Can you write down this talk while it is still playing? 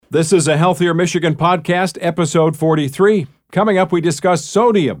This is a Healthier Michigan podcast, episode 43. Coming up, we discuss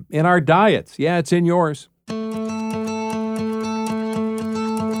sodium in our diets. Yeah, it's in yours.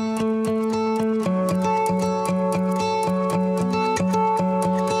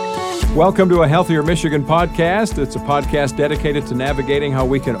 Welcome to a Healthier Michigan podcast. It's a podcast dedicated to navigating how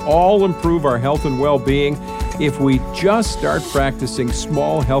we can all improve our health and well-being if we just start practicing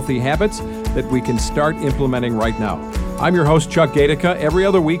small, healthy habits that we can start implementing right now. I'm your host, Chuck Gatica. Every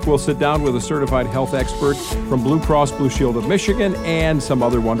other week, we'll sit down with a certified health expert from Blue Cross Blue Shield of Michigan and some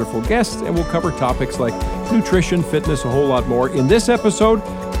other wonderful guests, and we'll cover topics like nutrition, fitness, a whole lot more. In this episode,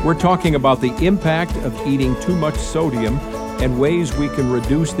 we're talking about the impact of eating too much sodium and ways we can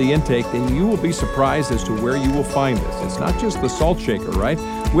reduce the intake, and you will be surprised as to where you will find this. It's not just the salt shaker, right?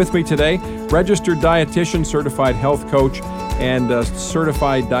 With me today, registered dietitian, certified health coach, and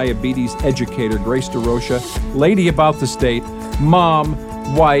certified diabetes educator, Grace DeRocha, lady about the state, mom,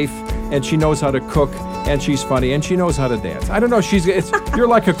 wife, and she knows how to cook, and she's funny, and she knows how to dance. I don't know, you're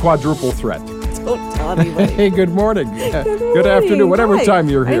like a quadruple threat. Don't tell anybody. Hey, good morning. Good afternoon, whatever Hi. time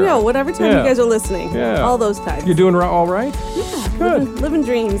you're here. I know, whatever time you guys are listening. Yeah. All those times. You doing all right? Yeah, Good. living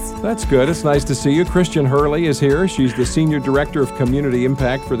dreams. That's good. It's nice to see you. Christian Hurley is here. She's the Senior Director of Community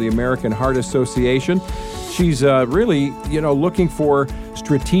Impact for the American Heart Association. She's really, looking for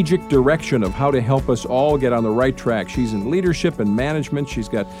strategic direction of how to help us all get on the right track. She's in leadership and management. She's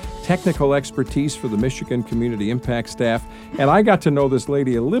got technical expertise for the Michigan Community Impact staff. And I got to know this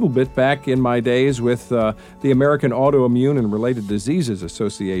lady a little bit back in my days with the American Autoimmune and Related Diseases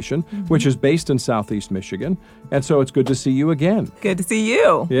Association, which is based in Southeast Michigan. And so it's good to see you again. Good to see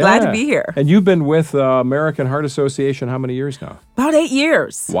you. Yeah. Glad to be here. And you've been with American Heart Association how many years now? About 8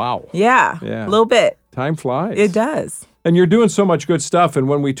 years. Wow. Yeah, Yeah. a little bit. Time flies. It does. And you're doing so much good stuff. And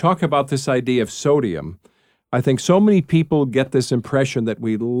when we talk about this idea of sodium, I think so many people get this impression that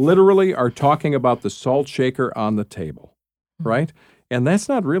we literally are talking about the salt shaker on the table, right? And that's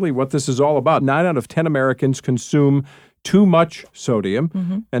not really what this is all about. 9 out of 10 Americans consume too much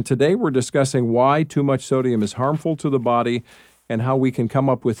sodium. And today we're discussing why too much sodium is harmful to the body and how we can come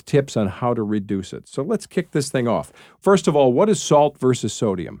up with tips on how to reduce it. So let's kick this thing off. First of all, what is salt versus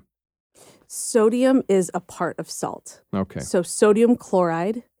sodium? Sodium is a part of salt. Okay. So sodium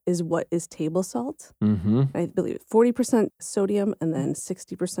chloride is what is table salt. Mm-hmm. I believe 40% sodium and then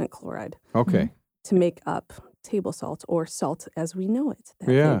 60% chloride Okay. to make up table salt or salt as we know it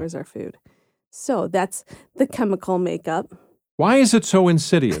that Yeah. flavors our food. So that's the chemical makeup. Why is it so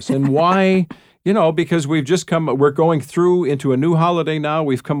insidious? And why, because we're going through into a new holiday now.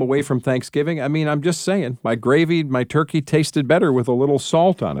 We've come away from Thanksgiving. I mean, I'm just saying, my gravy, my turkey tasted better with a little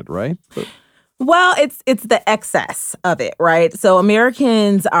salt on it, right? Well, it's the excess of it, right? So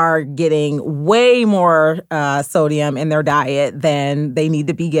Americans are getting way more sodium in their diet than they need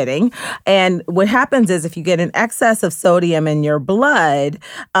to be getting. And what happens is if you get an excess of sodium in your blood,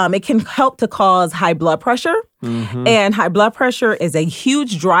 it can help to cause high blood pressure. And high blood pressure is a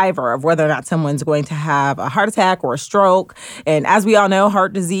huge driver of whether or not someone's going to have a heart attack or a stroke. And as we all know,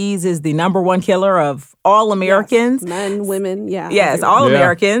 heart disease is the number one killer of all Americans. Yes. Men, women, yeah. Yes, everyone. all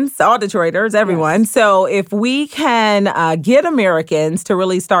Americans, all Detroiters, everyone. Yes. So if we can get Americans to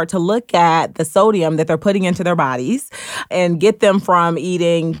really start to look at the sodium that they're putting into their bodies and get them from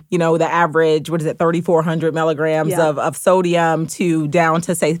eating, the average, 3,400 milligrams of sodium to down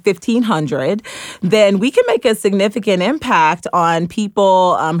to, say, 1,500, then we can make a significant impact on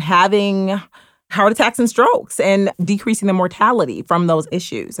people having heart attacks and strokes and decreasing the mortality from those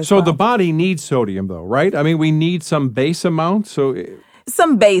issues. So the body needs sodium, though, right? I mean, we need some base amount. So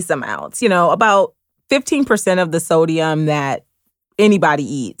some base amounts, about 15% of the sodium that anybody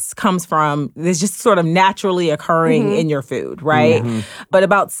eats comes from, it's just sort of naturally occurring in your food, right? But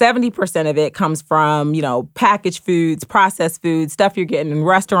about 70% of it comes from, packaged foods, processed foods, stuff you're getting in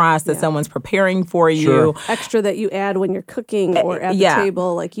restaurants that someone's preparing for you. Sure. Extra that you add when you're cooking or at the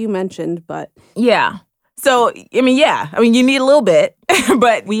table, like you mentioned, but... Yeah. So, you need a little bit,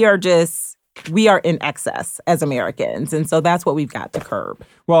 but we are in excess as Americans. And so that's what we've got to curb.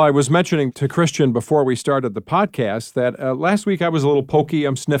 Well, I was mentioning to Christian before we started the podcast that last week I was a little pokey.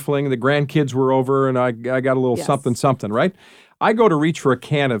 I'm sniffling. The grandkids were over and I got a little something, right? I go to reach for a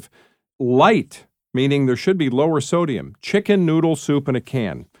can of light, meaning there should be lower sodium, chicken noodle soup in a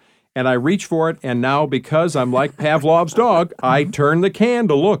can. And I reach for it. And now because I'm like Pavlov's dog, I turn the can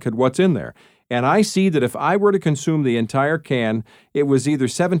to look at what's in there. And I see that if I were to consume the entire can, it was either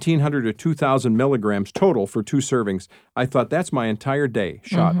 1,700 or 2,000 milligrams total for 2 servings. I thought, that's my entire day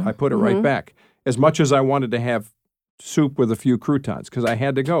shot. I put it right back. As much as I wanted to have soup with a few croutons, because I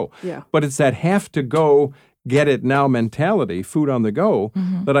had to go. Yeah. But it's that have to go get it now mentality, food on the go,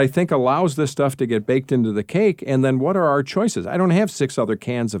 that I think allows this stuff to get baked into the cake. And then what are our choices? I don't have 6 other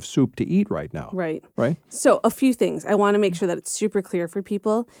cans of soup to eat right now. Right. Right? So a few things. I want to make sure that it's super clear for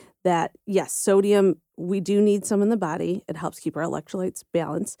people that, yes, sodium, we do need some in the body. It helps keep our electrolytes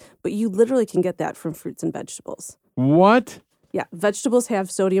balanced. But you literally can get that from fruits and vegetables. What? Yeah, vegetables have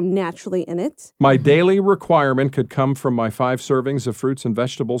sodium naturally in it. My daily requirement could come from my 5 servings of fruits and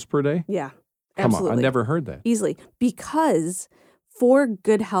vegetables per day? Yeah, Come absolutely. on, I never heard that. Easily. Because for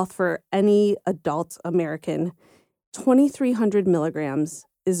good health for any adult American, 2,300 milligrams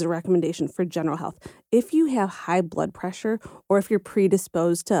is the recommendation for general health. If you have high blood pressure or if you're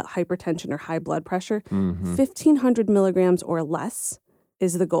predisposed to hypertension or high blood pressure, 1,500 milligrams or less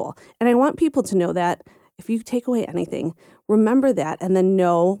is the goal. And I want people to know that if you take away anything, remember that and then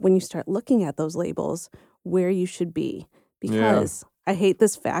know when you start looking at those labels where you should be. Because I hate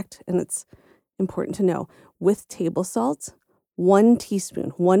this fact, and it's important to know, with table salt, 1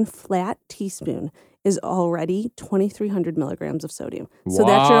 teaspoon, 1 flat teaspoon is already 2,300 milligrams of sodium. So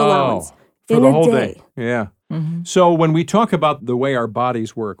that's your allowance for in the a whole day. day. Yeah. So when we talk about the way our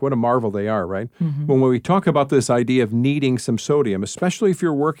bodies work, what a marvel they are, right? When we talk about this idea of needing some sodium, especially if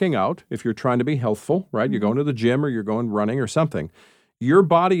you're working out, if you're trying to be healthful, right? You're going to the gym or you're going running or something. Your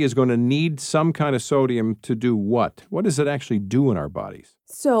body is going to need some kind of sodium to do what? What does it actually do in our bodies?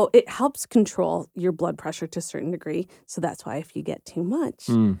 So it helps control your blood pressure to a certain degree. So that's why if you get too much,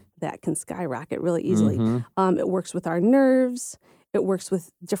 that can skyrocket really easily. It works with our nerves. It works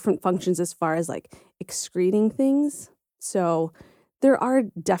with different functions as far as like excreting things. So there are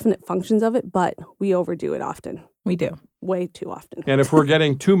definite functions of it, but we overdo it often. We do. Way too often. And if we're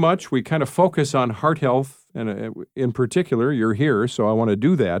getting too much, we kind of focus on heart health. And in particular, you're here, so I want to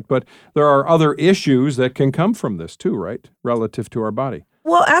do that. But there are other issues that can come from this too, right? Relative to our body.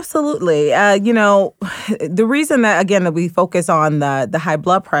 Well, absolutely. The reason that, again, that we focus on the high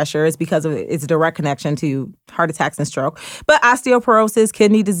blood pressure is because of its direct connection to heart attacks and stroke. But osteoporosis,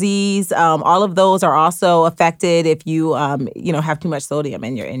 kidney disease, all of those are also affected if you, have too much sodium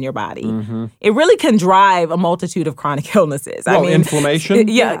in your body. It really can drive a multitude of chronic illnesses. Well, inflammation?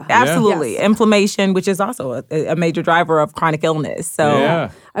 Yeah, absolutely. Yes. Inflammation, which is also a major driver of chronic illness.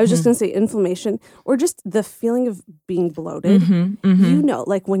 So, I was just going to say inflammation or just the feeling of being bloated. You know,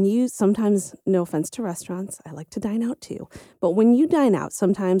 like when you sometimes, no offense to restaurants, I like to dine out too. But when you dine out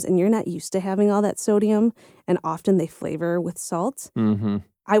sometimes and you're not used to having all that sodium and often they flavor with salt,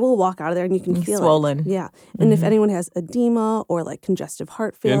 I will walk out of there and you can feel swollen. it. Yeah. And if anyone has edema or like congestive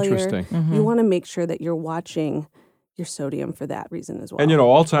heart failure, you want to make sure that you're watching your sodium for that reason as well. And,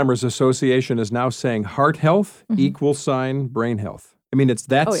 Alzheimer's Association is now saying heart health equals sign brain health. I mean, it's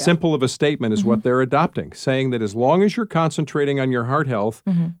that simple of a statement is what they're adopting, saying that as long as you're concentrating on your heart health,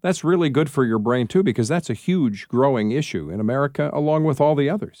 that's really good for your brain too, because that's a huge growing issue in America along with all the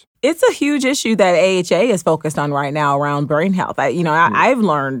others. It's a huge issue that AHA is focused on right now around brain health. I've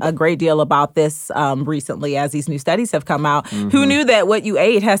learned a great deal about this recently as these new studies have come out. Who knew that what you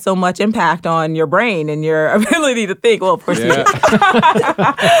ate has so much impact on your brain and your ability to think? Well, of course, I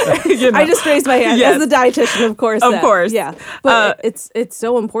just raised my hand as the dietitian, of course. Of course. Yeah. But it's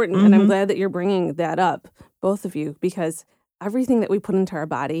so important, and I'm glad that you're bringing that up, both of you, because everything that we put into our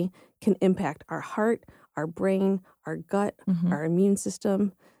body can impact our heart, our brain, our gut, our immune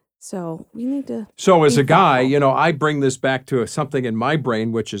system. So we need to. So as a guy, I bring this back to something in my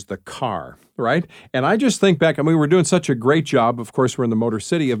brain, which is the car, right? And I just think back, we're doing such a great job, of course, we're in the Motor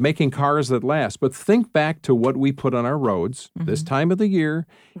City, of making cars that last. But think back to what we put on our roads this time of the year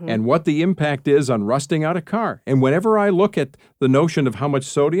and what the impact is on rusting out a car. And whenever I look at the notion of how much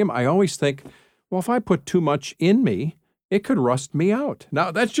sodium, I always think, well, if I put too much in me, it could rust me out.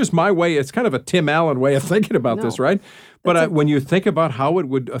 Now, that's just my way. It's kind of a Tim Allen way of thinking about this, right? But when you think about how it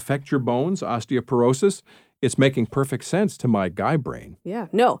would affect your bones, osteoporosis, it's making perfect sense to my guy brain. Yeah.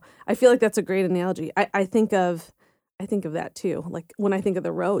 No, I feel like that's a great analogy. I think of that too. Like when I think of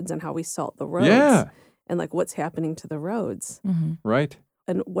the roads and how we salt the roads and like what's happening to the roads. Right.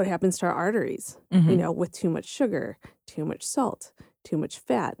 And what happens to our arteries, with too much sugar, too much salt, too much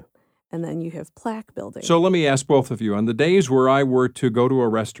fat. And then you have plaque building. So let me ask both of you, on the days where I were to go to a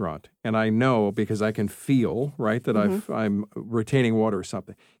restaurant, and I know because I can feel, right, that I'm retaining water or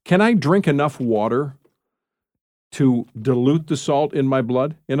something, can I drink enough water to dilute the salt in my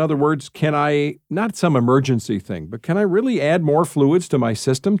blood? In other words, can I, not some emergency thing, but can I really add more fluids to my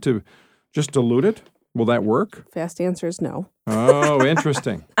system to just dilute it? Will that work? Fast answer is no. Oh,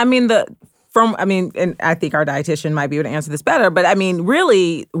 interesting. and I think our dietitian might be able to answer this better, but I mean,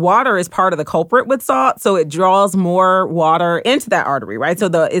 really, water is part of the culprit with salt, so it draws more water into that artery, right? So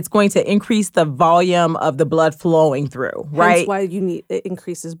it's going to increase the volume of the blood flowing through, right? That's why it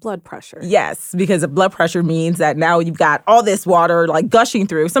increases blood pressure. Yes, because blood pressure means that now you've got all this water like gushing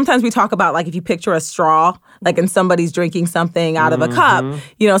through. Sometimes we talk about like if you picture a straw, like and somebody's drinking something out of a cup,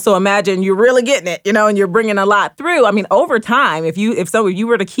 so imagine you're really getting it, and you're bringing a lot through. I mean, over time, if you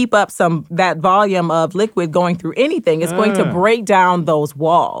were to keep up that volume of liquid going through anything, it's going to break down those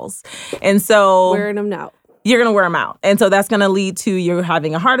walls. And so wearing them out. You're going to wear them out. And so that's going to lead to you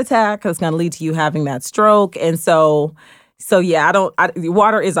having a heart attack. It's going to lead to you having that stroke. And so yeah,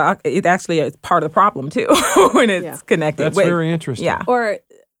 water is it's actually a part of the problem too when it's connected. That's very interesting.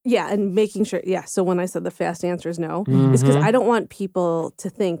 Yeah. And making sure, so when I said the fast answer is no, it's because I don't want people to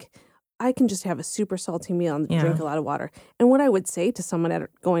think I can just have a super salty meal and drink a lot of water. And what I would say to someone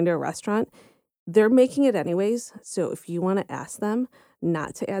going to a restaurant, they're making it anyways. So if you want to ask them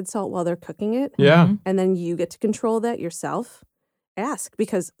not to add salt while they're cooking it, and then you get to control that yourself, ask.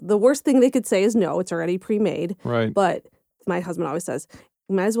 Because the worst thing they could say is no, it's already pre-made. Right. But my husband always says,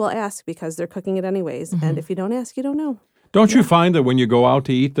 you might as well ask because they're cooking it anyways. And if you don't ask, you don't know. Don't you find that when you go out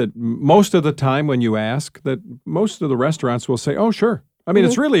to eat that most of the time when you ask, that most of the restaurants will say, oh, sure. I mean,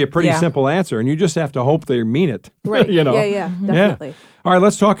 it's really a pretty simple answer, and you just have to hope they mean it. Right. Yeah, definitely. Yeah. All right,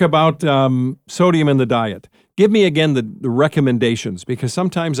 let's talk about sodium in the diet. Give me again the recommendations, because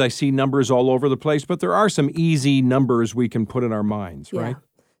sometimes I see numbers all over the place, but there are some easy numbers we can put in our minds, right?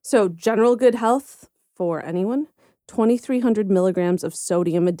 So general good health for anyone, 2,300 milligrams of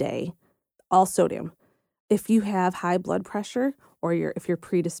sodium a day, all sodium. If you have high blood pressure or if you're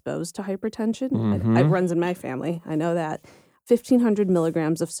predisposed to hypertension, it runs in my family, I know that, 1,500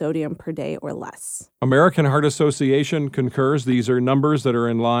 milligrams of sodium per day or less. American Heart Association concurs. These are numbers that are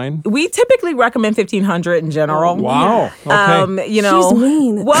in line. We typically recommend 1,500 in general. Wow. Okay. She's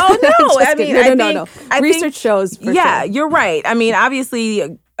mean. Well, no. I mean, no. Research shows. For sure. You're right. I mean,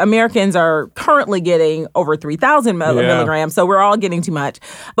 obviously, Americans are currently getting over 3,000 milligrams, so we're all getting too much.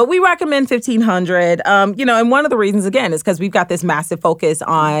 But we recommend 1,500. And one of the reasons, again, is because we've got this massive focus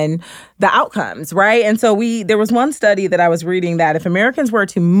on the outcomes, right? And so there was one study that I was reading that if all Americans were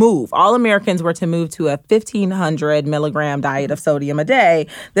to move to a 1,500 milligram diet of sodium a day,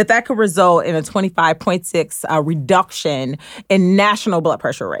 that could result in a 25.6 reduction in national blood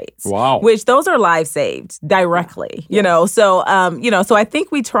pressure rates. Wow. Which those are lives saved directly, So I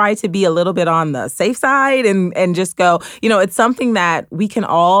think we try to be a little bit on the safe side and just go, it's something that we can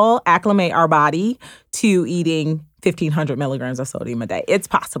all acclimate our body to eating 1,500 milligrams of sodium a day. It's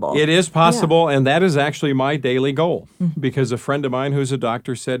possible. It is possible, and that is actually my daily goal, because a friend of mine who's a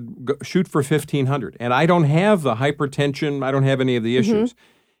doctor said, shoot for 1,500. And I don't have the hypertension. I don't have any of the issues.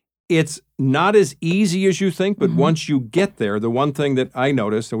 It's not as easy as you think, but once you get there, the one thing that I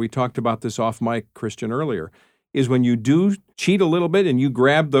noticed, and we talked about this off mic, Christian, earlier, is when you do cheat a little bit and you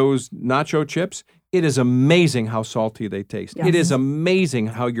grab those nacho chips, it is amazing how salty they taste. Yes. It is amazing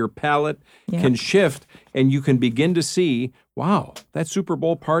how your palate can shift, and you can begin to see, wow, that Super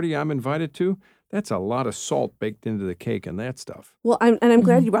Bowl party I'm invited to, that's a lot of salt baked into the cake and that stuff. Well, I'm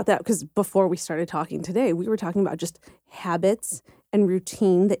glad you brought that, because before we started talking today, we were talking about just habits and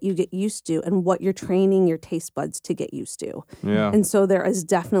routine that you get used to and what you're training your taste buds to get used to. Yeah. And so there is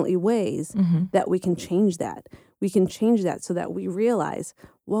definitely ways that we can change that. We can change that so that we realize,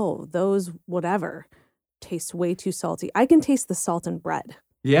 whoa, those whatever taste way too salty. I can taste the salt in bread.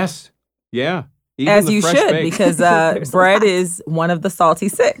 Yes. Yeah. Even as you should, because bread is one of the salty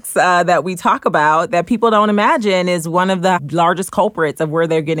six that we talk about that people don't imagine is one of the largest culprits of where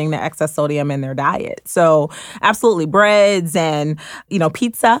they're getting the excess sodium in their diet. So absolutely, breads and,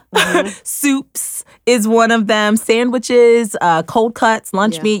 pizza, soups is one of them. Sandwiches, cold cuts,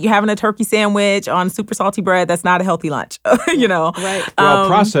 lunch meat. You're having a turkey sandwich on super salty bread. That's not a healthy lunch, Right. Well,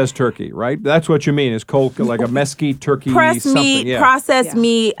 processed turkey, right? That's what you mean is cold, like a mesquite turkey. Pressed something. meat, processed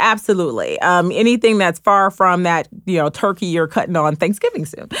meat, absolutely. Anything that's far from that, turkey you're cutting on Thanksgiving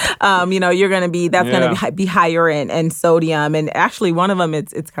soon. You're going to be, that's going to be higher in sodium. And actually one of them,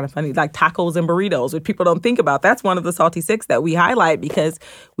 it's kind of funny, like tacos and burritos, which people don't think about. That's one of the salty six that we highlight because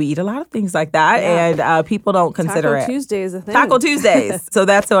we eat a lot of things like that. Yeah. And people don't consider Taco Tuesday is a thing. Taco Tuesdays. So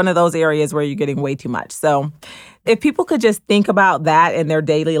that's one of those areas where you're getting way too much. So If people could just think about that in their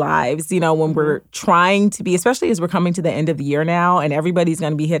daily lives, when we're trying to be, especially as we're coming to the end of the year now, and everybody's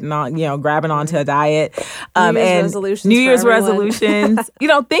going to be hitting on, grabbing onto a diet. New Year's resolutions.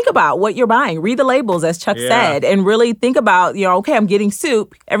 Think about what you're buying. Read the labels, as Chuck said, and really think about, okay, I'm getting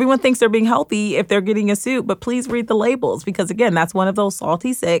soup. Everyone thinks they're being healthy if they're getting a soup, but please read the labels because, again, that's one of those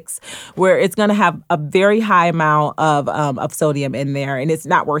salty six where it's going to have a very high amount of sodium in there, and it's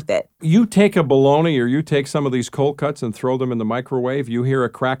not worth it. You take a bologna or you take some of these cold cuts and throw them in the microwave. You hear a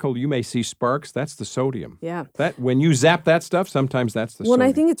crackle. You may see sparks. That's the sodium. Yeah. That when you zap that stuff, sometimes that's the sodium. Well, and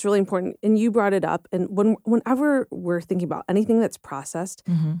I think it's really important, and you brought it up, and whenever we're thinking about anything that's processed,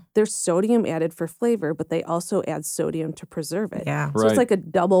 there's sodium added for flavor, but they also add sodium to preserve it. Yeah. So it's like a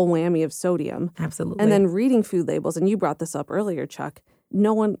double whammy of sodium. Absolutely. And then reading food labels, and you brought this up earlier, Chuck,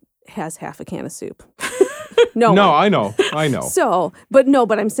 no one has half a can of soup. No, I know.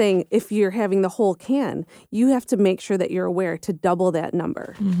 But I'm saying if you're having the whole can, you have to make sure that you're aware to double that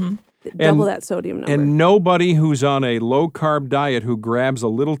number. Double that sodium number. And nobody who's on a low-carb diet who grabs a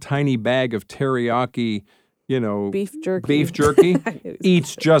little tiny bag of teriyaki, beef jerky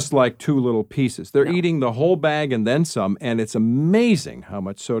eats just like two little pieces. They're eating the whole bag and then some, and it's amazing how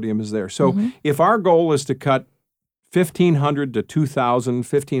much sodium is there. So if our goal is to cut 1,500 to 2,000,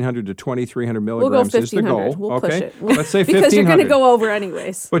 1,500 to 2,300 milligrams is the goal. We'll push it. Let's say 1,500. Because you're going to go over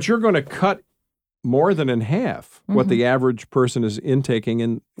anyways. But you're going to cut more than in half what the average person is intaking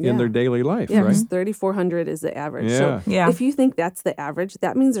in their daily life, right? 3,400 is the average. Yeah. So if you think that's the average,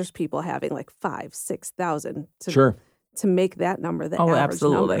 that means there's people having like 5,000, 6,000 to make that number the average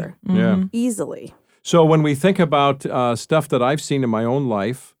absolutely. number. Yeah. Easily. So when we think about stuff that I've seen in my own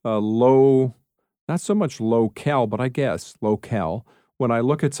life, not so much low-cal, but I guess low-cal. When I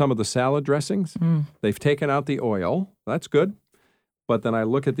look at some of the salad dressings, they've taken out the oil. That's good. But then I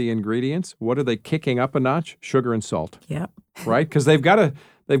look at the ingredients. What are they kicking up a notch? Sugar and salt. Yep. Right? Because they've got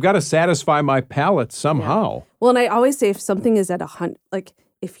to satisfy my palate somehow. Yeah. Well, and I always say if something is at 100, like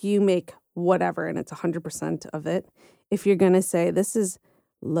if you make whatever and it's 100% of it, if you're going to say this is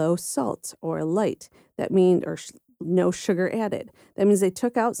low salt or light, that means no sugar added. That means they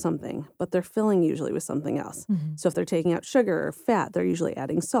took out something, but they're filling usually with something else. So if they're taking out sugar or fat, they're usually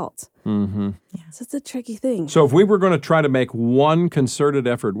adding salt. So it's a tricky thing. So if we were going to try to make one concerted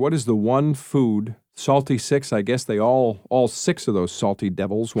effort, what is the one food, salty six, I guess they all six of those salty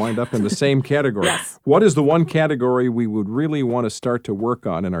devils wind up in the same category. What is the one category we would really want to start to work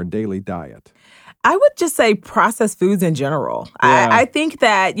on in our daily diet? I would just say processed foods in general. Yeah. I think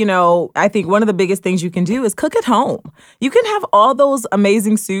that, I think one of the biggest things you can do is cook at home. You can have all those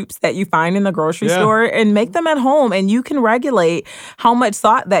amazing soups that you find in the grocery store and make them at home, and you can regulate how much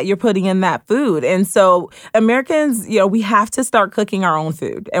thought that you're putting in that food. And so Americans, we have to start cooking our own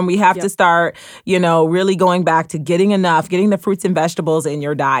food, and we have to start, really going back to getting the fruits and vegetables in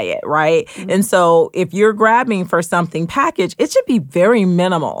your diet, right? And so if you're grabbing for something packaged, it should be very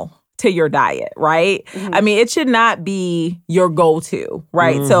minimal to your diet, right? I mean, it should not be your go-to,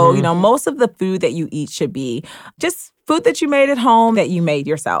 right? So, most of the food that you eat should be just food that you made at home, that you made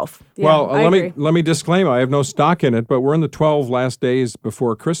yourself. Yeah, well, let me disclaim, I have no stock in it, but we're in the 12 last days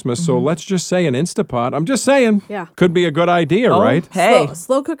before Christmas, so let's just say an Instapot. I'm just saying, could be a good idea, right? Hey,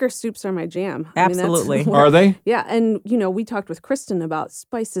 slow cooker soups are my jam. Absolutely. Are they? Yeah, and we talked with Kristen about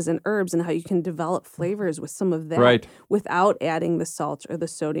spices and herbs and how you can develop flavors with some of that without adding the salt or the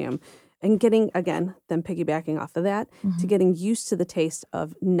sodium. And getting, again, then piggybacking off of that, to getting used to the taste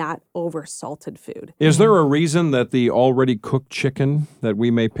of not over-salted food. Is there a reason that the already cooked chicken that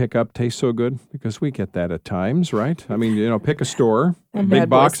we may pick up tastes so good? Because we get that at times, right? I mean, pick a store, big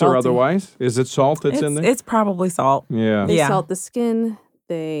box or otherwise. Is it salt that's in there? It's probably salt. Yeah. They salt the skin.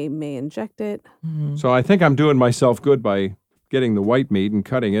 They may inject it. So I think I'm doing myself good by getting the white meat and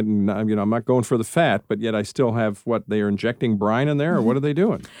cutting it, and I'm not going for the fat, but yet I still have they're injecting brine in there, or what are they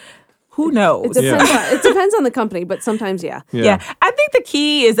doing? Who knows? It depends on the company, but sometimes, yeah. I think the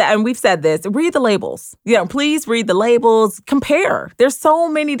key is that, and we've said this, read the labels. Please read the labels. Compare. There's so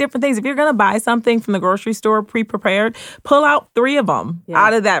many different things. If you're going to buy something from the grocery store pre-prepared, pull out 3 of them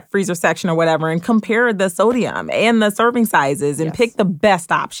out of that freezer section or whatever and compare the sodium and the serving sizes and pick the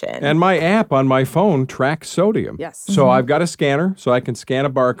best option. And my app on my phone tracks sodium. Yes. So I've got a scanner, so I can scan a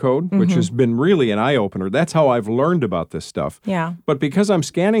barcode, which has been really an eye-opener. That's how I've learned about this stuff. Yeah. But because I'm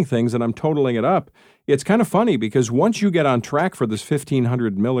scanning things and I'm totaling it up, it's kind of funny because once you get on track for this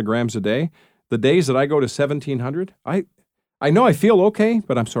 1,500 milligrams a day, the days that I go to 1,700, I know I feel okay,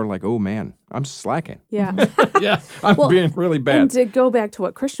 but I'm sort of like, oh man, I'm slacking. Yeah. I'm being really bad. And to go back to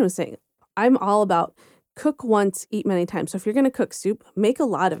what Christian was saying, I'm all about cook once, eat many times. So if you're going to cook soup, make a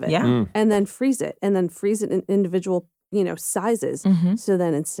lot of it. Yeah. And then freeze it. And then freeze it in individual, sizes. So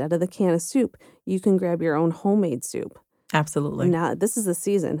then instead of the can of soup, you can grab your own homemade soup. Absolutely. Now, this is the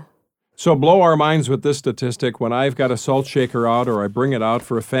season. So blow our minds with this statistic. When I've got a salt shaker out or I bring it out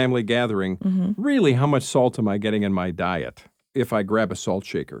for a family gathering, really how much salt am I getting in my diet if I grab a salt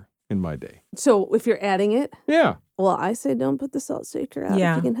shaker in my day? So if you're adding it, Yeah. well, I say don't put the salt shaker out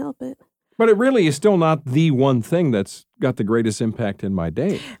if you can help it. But it really is still not the one thing that's got the greatest impact in my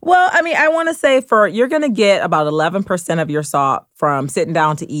day. Well, I mean, I want to say you're going to get about 11% of your salt from sitting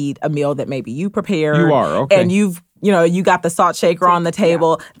down to eat a meal that maybe you prepared. You are, okay. And you got the salt shaker on the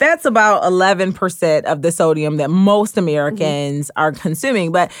table. Yeah. That's about 11% of the sodium that most Americans are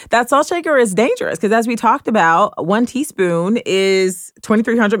consuming. But that salt shaker is dangerous because, as we talked about, 1 teaspoon is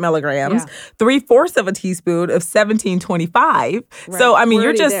 2,300 milligrams. Yeah. 3/4 of a teaspoon of 1,725. Right. So, I mean,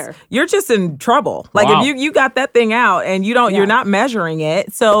 you're just in trouble. Like if you got that thing out and you're not measuring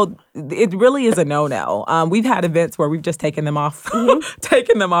it. So it really is a no-no. We've had events where we've just taken them off,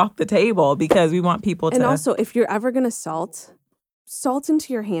 taken them off the table because we want people to. And also, if you're ever going to salt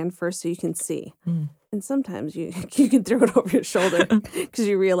into your hand first so you can see. And sometimes you can throw it over your shoulder because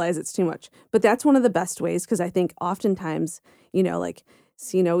you realize it's too much. But that's one of the best ways because I think oftentimes, like,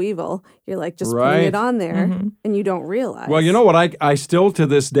 see no evil. You're like just putting it on there and you don't realize. Well, you know what? I still to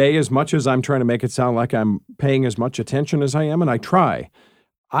this day, as much as I'm trying to make it sound like I'm paying as much attention as I am, and I try,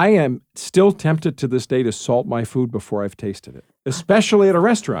 I am still tempted to this day to salt my food before I've tasted it, especially at a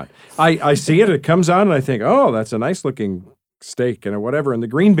restaurant. I see it comes out, and I think, oh, that's a nice-looking steak and whatever, and the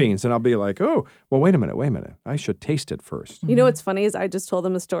green beans, and I'll be like, oh, well, wait a minute. I should taste it first. You know what's funny is I just told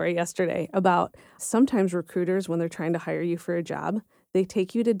them a story yesterday about sometimes recruiters, when they're trying to hire you for a job, they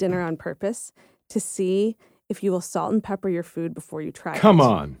take you to dinner on purpose to see if you will salt and pepper your food before you try it. Come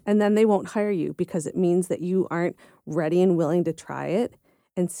on. And then they won't hire you because it means that you aren't ready and willing to try it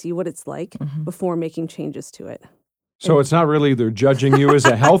and see what it's like before making changes to it. So it's not really they're judging you as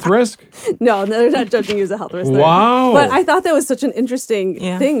a health risk? No, they're not judging you as a health risk. Wow. But I thought that was such an interesting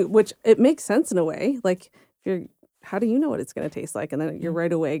thing, which it makes sense in a way. Like, how do you know what it's going to taste like? And then you're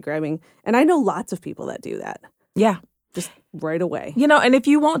right away grabbing. And I know lots of people that do that. Yeah. Just right away. And if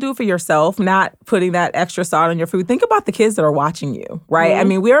you won't do it for yourself, not putting that extra salt on your food, think about the kids that are watching you, right? I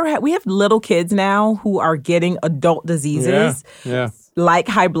mean, we have little kids now who are getting adult diseases. Yeah. Like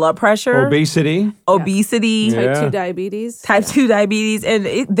high blood pressure. Obesity. Type 2 diabetes. Type 2 diabetes. And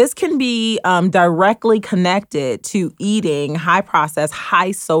this can be directly connected to eating high-processed,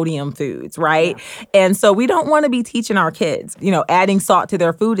 high-sodium foods, right? Yeah. And so we don't want to be teaching our kids, adding salt to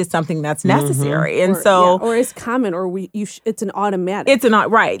their food is something that's necessary. And or it's common, or it's an automatic. It's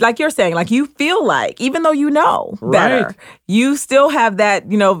not right. Like you're saying, like you feel like, even though you know better, you still have that,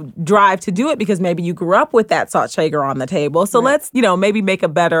 drive to do it because maybe you grew up with that salt shaker on the table. So let's, maybe make a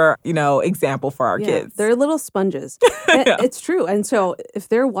better, example for our kids. They're little sponges. It's true. And so if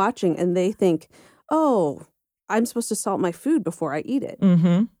they're watching and they think, oh, I'm supposed to salt my food before I eat it.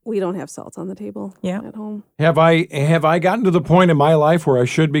 We don't have salt on the table at home. Have I gotten to the point in my life where I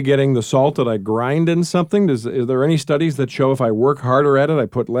should be getting the salt that I grind in something? Is there any studies that show if I work harder at it, I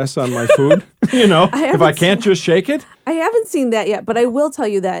put less on my food? If I can't just shake it? I haven't seen that yet, but I will tell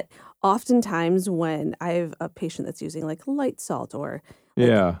you that oftentimes when I have a patient that's using like light salt or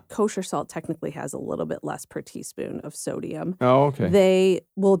kosher salt technically has a little bit less per teaspoon of sodium. Oh, okay. They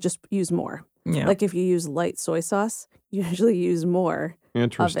will just use more. Yeah. Like if you use light soy sauce, you usually use more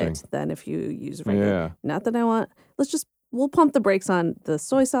of it than if you use regular. Yeah. Not that we'll pump the brakes on the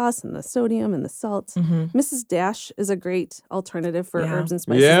soy sauce and the sodium and the salt. Mrs. Dash is a great alternative for herbs and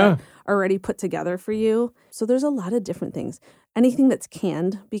spices that are already put together for you. So there's a lot of different things. Anything that's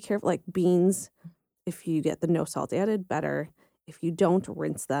canned, be careful, like beans. If you get the no salt added, better. If you don't,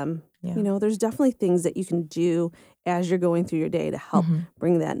 rinse them. There's definitely things that you can do as you're going through your day to help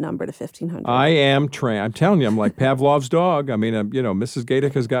bring that number to 1,500. I am trained. I'm telling you, I'm like Pavlov's dog. I mean, Mrs.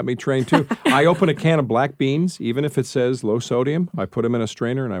 Gaedick has got me trained too. I open a can of black beans, even if it says low sodium. I put them in a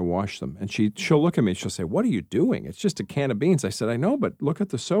strainer and I wash them. And she'll look at me and she'll say, "What are you doing? It's just a can of beans." I said, "I know, but look at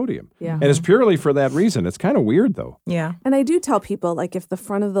the sodium." Yeah. And it's purely for that reason. It's kind of weird, though. Yeah. And I do tell people, like, if the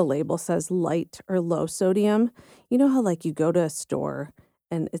front of the label says light or low sodium, you know how, like, you go to a store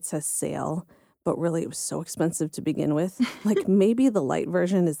and it says sale, but really it was so expensive to begin with. Like maybe the light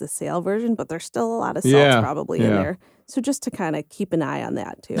version is the sale version, but there's still a lot of salt probably in there. So just to kind of keep an eye on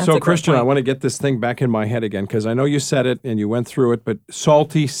that too. So Christian, I want to get this thing back in my head again because I know you said it and you went through it, but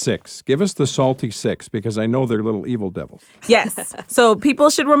Salty 6. Give us the Salty 6 because I know they're little evil devils. Yes. So people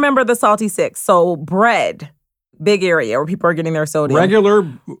should remember the Salty 6. So bread, big area where people are getting their sodium. Regular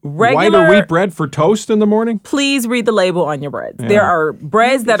white or wheat bread for toast in the morning? Please read the label on your breads. Yeah. There are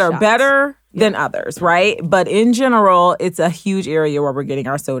breads that are better than others, right? But in general, it's a huge area where we're getting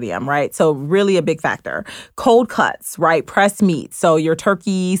our sodium, right? So really a big factor. Cold cuts, right? Pressed meat. So your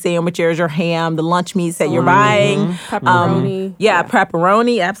turkey sandwiches, your ham, the lunch meats that you're buying. Pepperoni.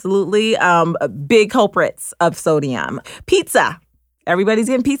 Pepperoni, absolutely. Big culprits of sodium. Pizza. Everybody's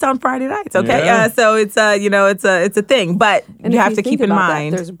getting pizza on Friday nights, okay? Yeah. So it's it's a thing, but And you if have to keep in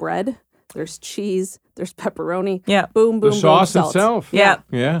mind. there's bread, there's cheese, there's pepperoni. Yeah. Boom, boom, The sauce boom, salt. itself. Yeah.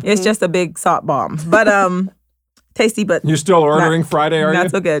 Yeah. It's just a big salt bomb. But tasty, but You're still ordering Friday, are you?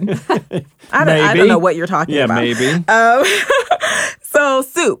 not so good. I don't know what you're talking Yeah, about. maybe. So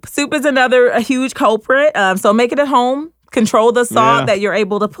soup. Soup is a huge culprit. So make it at home. Control the salt that you're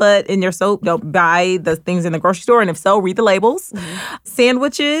able to put in your soap. Don't buy the things in the grocery store. And if so, read the labels.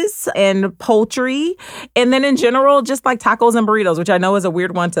 Sandwiches and poultry. And then in general, just like tacos and burritos, which I know is a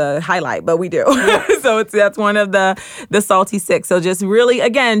weird one to highlight, but we do. So that's one of the salty six. So just really,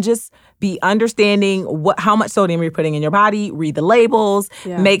 again, just be understanding how much sodium you're putting in your body. Read the labels.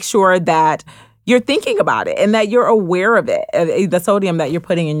 Yeah. Make sure that you're thinking about it and that you're aware of it, the sodium that you're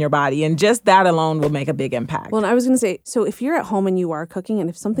putting in your body. And just that alone will make a big impact. Well, and I was going to say, so if you're at home and you are cooking, and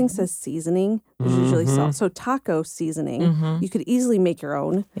if something says seasoning, there's usually salt. So taco seasoning, you could easily make your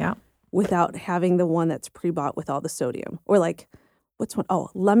own without having the one that's pre-bought with all the sodium. Or like, what's one? Oh,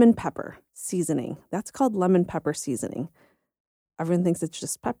 lemon pepper seasoning. That's called lemon pepper seasoning. Everyone thinks it's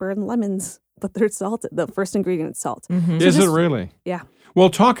just pepper and lemons, but they're salted. The first ingredient is salt. So Is it really? Yeah. Well,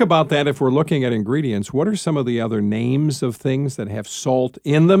 talk about that if we're looking at ingredients. What are some of the other names of things that have salt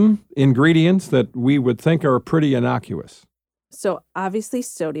in them, ingredients that we would think are pretty innocuous? So obviously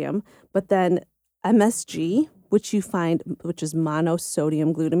sodium, but then MSG, which you find, which is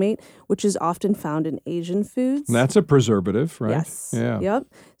monosodium glutamate, which is often found in Asian foods. That's a preservative, right? Yes. Yeah. Yep.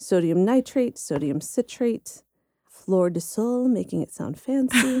 Sodium nitrate, sodium citrate, fleur de sel, making it sound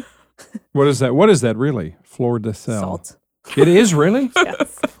fancy. What is that? What is that really? Fleur de sel. Salt. It is really?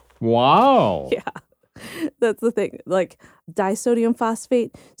 Yes. Wow. Yeah. That's the thing. Like disodium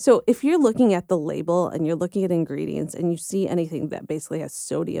phosphate. So if you're looking at the label and you're looking at ingredients and you see anything that basically has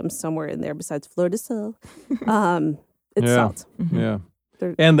sodium somewhere in there besides fleur de sel, it's salt. Yeah.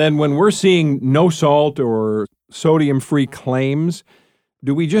 They're- And then when we're seeing no salt or sodium-free claims,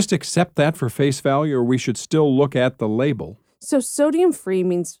 do we just accept that for face value, or we should still look at the label? So sodium free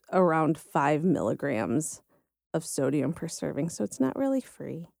means around 5 milligrams of sodium per serving. So it's not really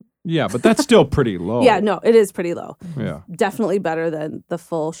free. Yeah, but that's still pretty low. Yeah, no, it is pretty low. Yeah, Definitely better than the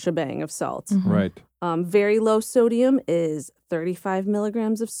full shebang of salt. right. Very low sodium is 35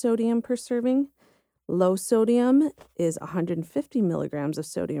 milligrams of sodium per serving. Low sodium is 150 milligrams of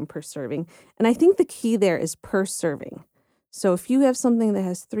sodium per serving. And I think the key there is per serving. So if you have something that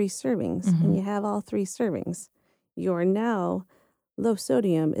has 3 servings and you have all 3 servings, you're now low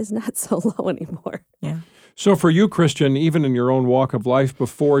sodium is not so low anymore. Yeah. So for you, Christian, even in your own walk of life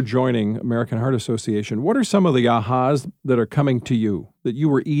before joining American Heart Association, what are some of the ahas that are coming to you, that you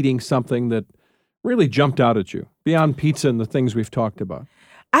were eating something that really jumped out at you, beyond pizza and the things we've talked about?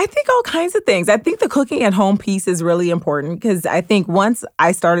 I think all kinds of things. I think the cooking at home piece is really important because I think once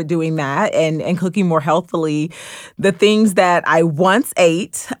I started doing that and cooking more healthfully, the things that I once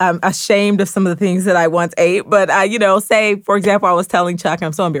ate, I'm ashamed of some of the things that I once ate. But, say, for example, I was telling Chuck, and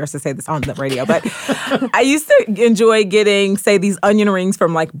I'm so embarrassed to say this on the radio, but I used to enjoy getting, say, these onion rings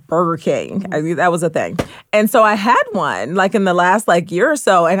from like Burger King. I mean, that was a thing. And so I had one like in the last year or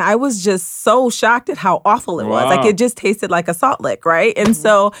so, and I was just so shocked at how awful it was. Wow. Like it just tasted like a salt lick, right? And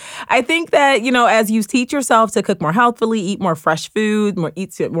so I think that, as you teach yourself to cook more healthfully, eat more fresh food,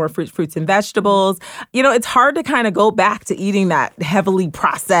 eat more fruits and vegetables, it's hard to kind of go back to eating that heavily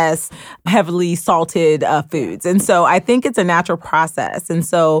processed, heavily salted foods. And so I think it's a natural process. And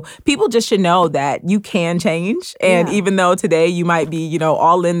so people just should know that you can change. And even though today you might be,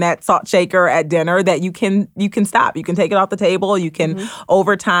 all in that salt shaker at dinner, that you can stop. You can take it off the table. You can,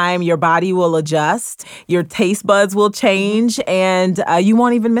 over time, your body will adjust. Your taste buds will change. And you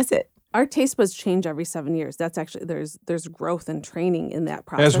won't even miss it. Our taste buds change every 7 years. That's actually there's growth and training in that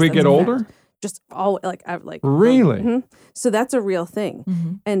process. As we get older? Just all like Really? So that's a real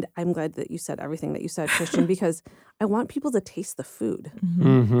thing. And I'm glad that you said everything that you said, Christian, because I want people to taste the food.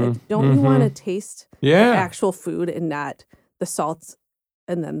 Like, don't you want to taste the actual food and not the salts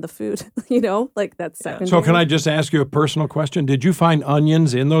and then the food? Like that's secondary. So can I just ask you a personal question? Did you find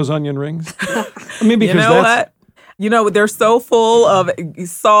onions in those onion rings? I mean, because You know what? You know, they're so full of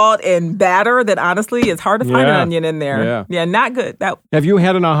salt and batter that honestly, it's hard to find an onion in there. Yeah, not good. Have you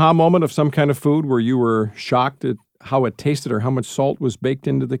had an aha moment of some kind of food where you were shocked at how it tasted or how much salt was baked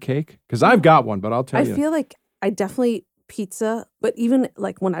into the cake? Because I've got one, but I'll tell you. I feel like I definitely pizza, but even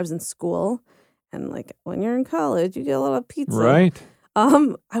like when I was in school and like when you're in college, you get a lot of pizza. Right.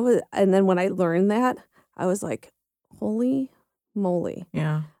 And then when I learned that, I was like, holy moly.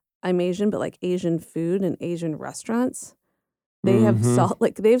 Yeah. I'm Asian, but like Asian food and Asian restaurants, they have salt.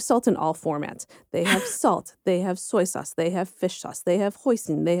 Like they have salt in all formats. They have salt. They have soy sauce. They have fish sauce. They have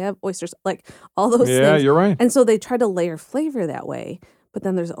hoisin. They have oysters. Like all those things. Yeah, you're right. And so they try to layer flavor that way. But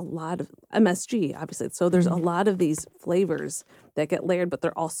then there's a lot of MSG, obviously. So there's a lot of these flavors that get layered, but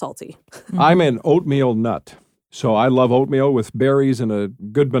they're all salty. I'm an oatmeal nut. So I love oatmeal with berries and a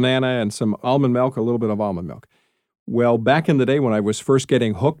good banana and some almond milk, a little bit of almond milk. Well, back in the day when I was first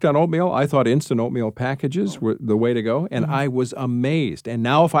getting hooked on oatmeal, I thought instant oatmeal packages were the way to go, and I was amazed. And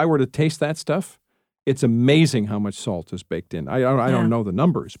now if I were to taste that stuff, it's amazing how much salt is baked in. I don't know the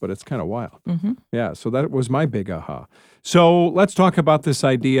numbers, but it's kind of wild. Yeah, so that was my big aha. So let's talk about this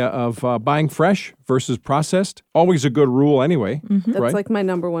idea of buying fresh versus processed. Always a good rule anyway, That's right? like my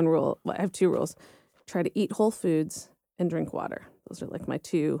number one rule. Well, I have two rules. Try to eat whole foods and drink water. Those are like my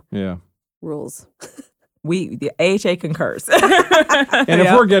two rules. The AHA concurs. And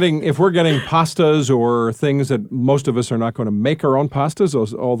if we're getting pastas or things that most of us are not going to make our own pastas,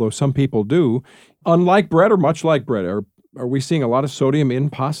 although some people do, unlike bread or much like bread, are we seeing a lot of sodium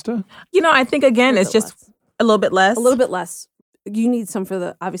in pasta? You know, I think again, it's just a little bit less. A little bit less. You need some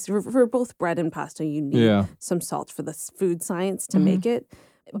obviously for both bread and pasta, you need some salt for the food science to make it.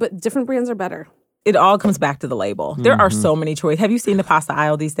 But different brands are better. It all comes back to the label. There are so many choices. Have you seen the pasta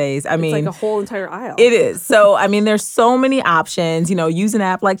aisle these days? I mean, it's like a whole entire aisle. It is. So, I mean, there's so many options. You know, use an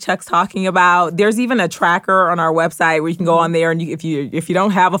app like Chuck's talking about. There's even a tracker on our website where you can go on there and if you don't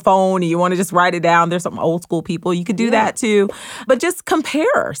have a phone and you want to just write it down, there's some old school people. You could do that too. But just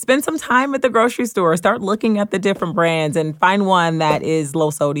compare. Spend some time at the grocery store. Start looking at the different brands and find one that is low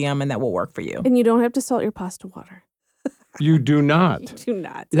sodium and that will work for you. And you don't have to salt your pasta water. You do not. You do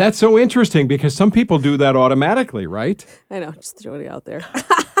not. That's so interesting because some people do that automatically, right? I know, just throwing it out there.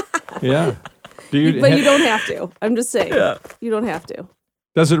 Yeah. But you don't have to. I'm just saying. Yeah. You don't have to.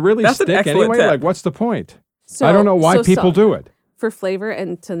 Does it really stick anyway? Tip. Like, what's the point? I don't know why people do it. For flavor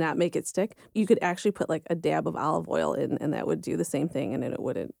and to not make it stick, you could actually put like a dab of olive oil in, and that would do the same thing, and it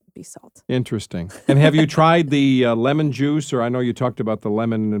wouldn't be salt. Interesting. And have you tried the lemon juice, or I know you talked about the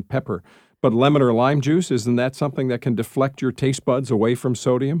lemon and pepper, but lemon or lime juice, isn't that something that can deflect your taste buds away from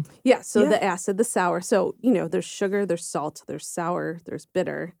sodium? Yeah, so the acid, the sour. So, you know, there's sugar, there's salt, there's sour, there's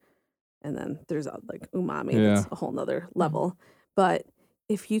bitter, and then there's like umami. That's a whole nother level. But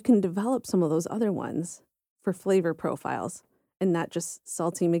if you can develop some of those other ones for flavor profiles and not just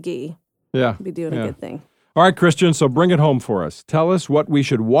salty McGee, you'll be doing a good thing. All right, Christian, so bring it home for us. Tell us what we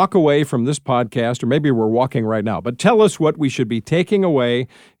should walk away from this podcast, or maybe we're walking right now, but tell us what we should be taking away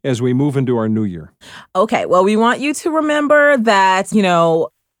as we move into our new year. Okay, well, we want you to remember that, you know,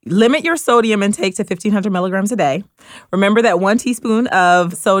 limit your sodium intake to 1,500 milligrams a day. Remember that 1 teaspoon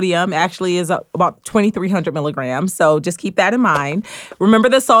of sodium actually is about 2,300 milligrams. So just keep that in mind. Remember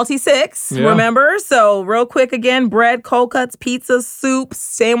the salty six. Remember? So real quick again, bread, cold cuts, pizzas, soups,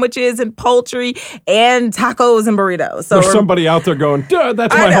 sandwiches, and poultry, and tacos and burritos. So there's somebody out there going, duh,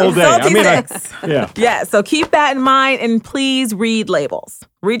 that's my whole day. Salty six. Yeah, so keep that in mind, and please read labels.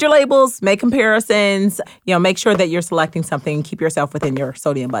 Read your labels, make comparisons, you know, make sure that you're selecting something, keep yourself within your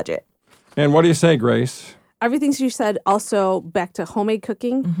sodium budget. And what do you say, Grace? Everything she said, also back to homemade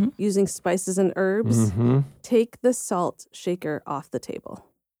cooking, using spices and herbs. Take the salt shaker off the table.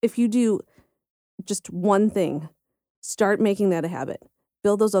 If you do just one thing, start making that a habit.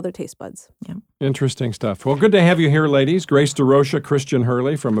 Build those other taste buds. Yeah. Interesting stuff. Well, good to have you here, ladies. Grace DeRocha, Christian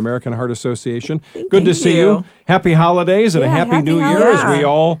Hurley from American Heart Association. Good to see you. Happy holidays and a happy new year as we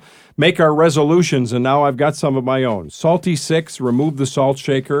all make our resolutions. And now I've got some of my own. Salty 6, remove the salt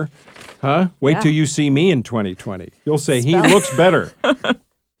shaker. Wait till you see me in 2020. You'll say he looks better.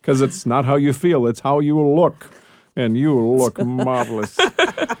 Because it's not how you feel, it's how you look. And you look marvelous.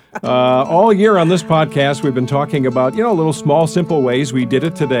 All year on this podcast, we've been talking about, little small, simple ways we did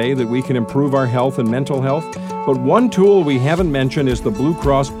it today that we can improve our health and mental health. But one tool we haven't mentioned is the Blue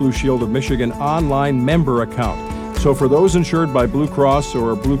Cross Blue Shield of Michigan online member account. So for those insured by Blue Cross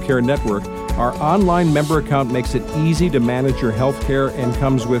or Blue Care Network, our online member account makes it easy to manage your health care and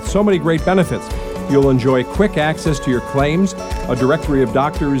comes with so many great benefits. You'll enjoy quick access to your claims, a directory of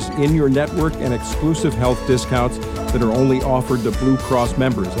doctors in your network, and exclusive health discounts that are only offered to Blue Cross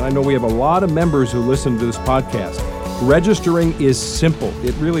members. And I know we have a lot of members who listen to this podcast. Registering is simple.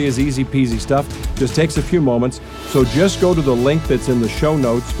 It really is easy peasy stuff. Just takes a few moments. So just go to the link that's in the show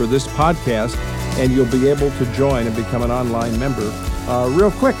notes for this podcast, and you'll be able to join and become an online member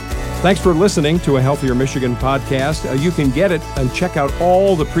real quick. Thanks for listening to a Healthier Michigan podcast. You can get it and check out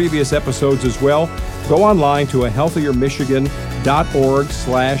all the previous episodes as well. Go online to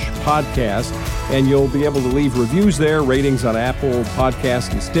ahealthiermichigan.org/podcast, and you'll be able to leave reviews there, ratings on Apple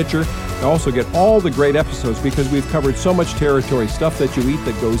Podcasts and Stitcher. You also get all the great episodes because we've covered so much territory, stuff that you eat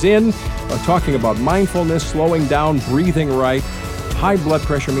that goes in, talking about mindfulness, slowing down, breathing right, high blood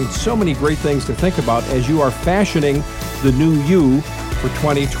pressure. I mean, so many great things to think about as you are fashioning the new you for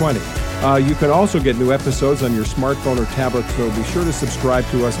 2020. You can also get new episodes on your smartphone or tablet, so be sure to subscribe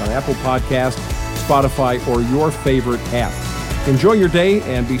to us on Apple Podcasts, Spotify, or your favorite app. Enjoy your day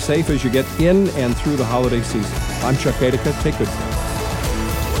and be safe as you get in and through the holiday season. I'm Chuck Adika. Take good care.